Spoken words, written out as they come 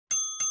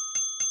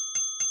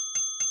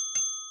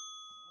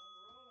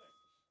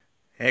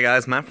Hey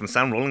guys, Matt from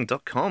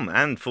Soundrolling.com,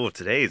 and for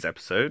today's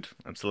episode,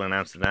 I'm still in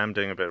Amsterdam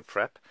doing a bit of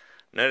prep.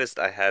 Noticed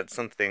I had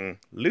something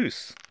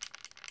loose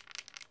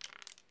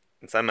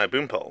inside my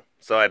boom pole,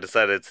 so I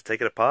decided to take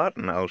it apart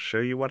and I'll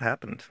show you what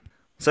happened.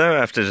 So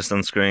after just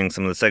unscrewing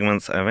some of the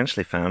segments, I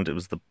eventually found it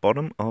was the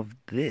bottom of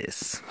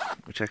this,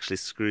 which actually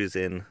screws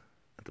in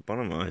at the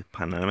bottom of my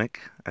Panamic,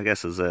 I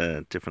guess as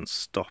a different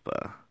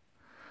stopper.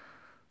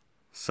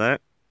 So,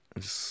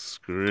 just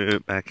screw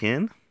it back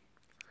in.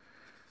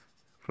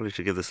 Probably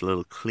should give this a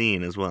little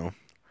clean as well.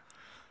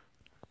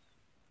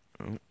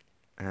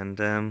 And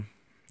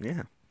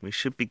yeah, we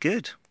should be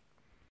good.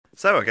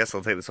 So I guess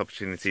I'll take this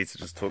opportunity to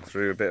just talk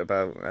through a bit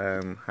about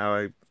how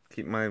I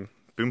keep my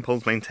boom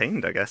poles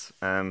maintained, I guess.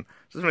 Doesn't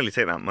really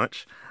take that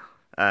much.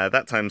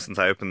 That time since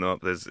I opened them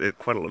up, there's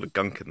quite a lot of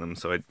gunk in them,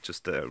 so I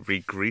just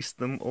re-greased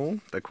them all.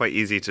 They're quite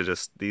easy to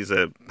just, these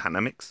are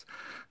Panamics,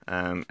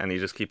 and you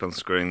just keep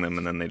unscrewing them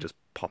and then they just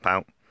pop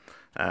out.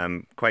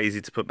 Quite easy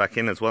to put back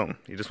in as well.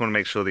 You just want to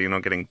make sure that you're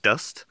not getting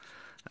dust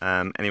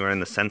anywhere in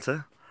the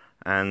center,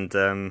 and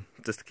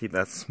just to keep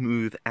that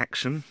smooth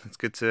action, it's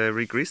good to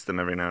re-grease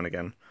them every now and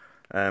again.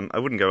 I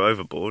wouldn't go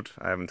overboard.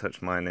 I haven't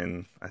touched mine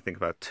in, I think,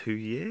 about 2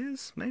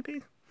 years,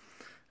 maybe.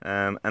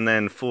 And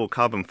then for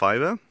carbon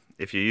fiber,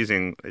 if you're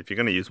going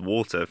to use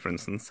water, for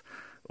instance,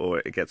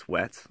 or it gets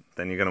wet,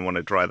 then you're going to want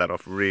to dry that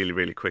off really,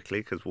 really quickly,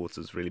 because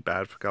water's really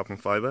bad for carbon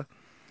fiber.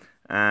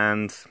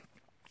 And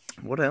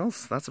what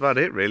else? That's about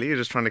it, really. You're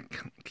just trying to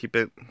keep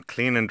it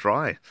clean and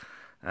dry,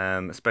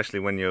 especially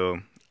when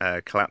you're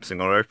collapsing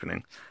or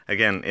opening.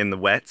 Again, in the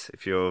wet,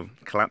 if you're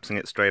collapsing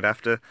it straight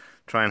after,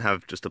 try and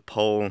have just a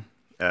pole,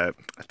 a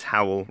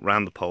towel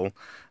around the pole,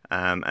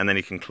 and then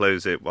you can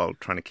close it while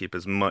trying to keep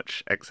as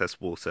much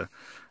excess water,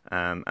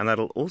 and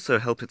that'll also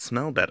help it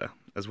smell better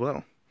as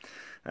well.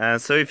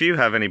 So if you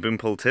have any boom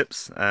pole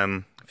tips,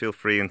 feel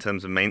free in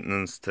terms of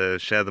maintenance to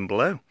share them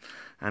below,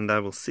 and I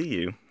will see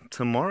you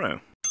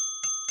tomorrow.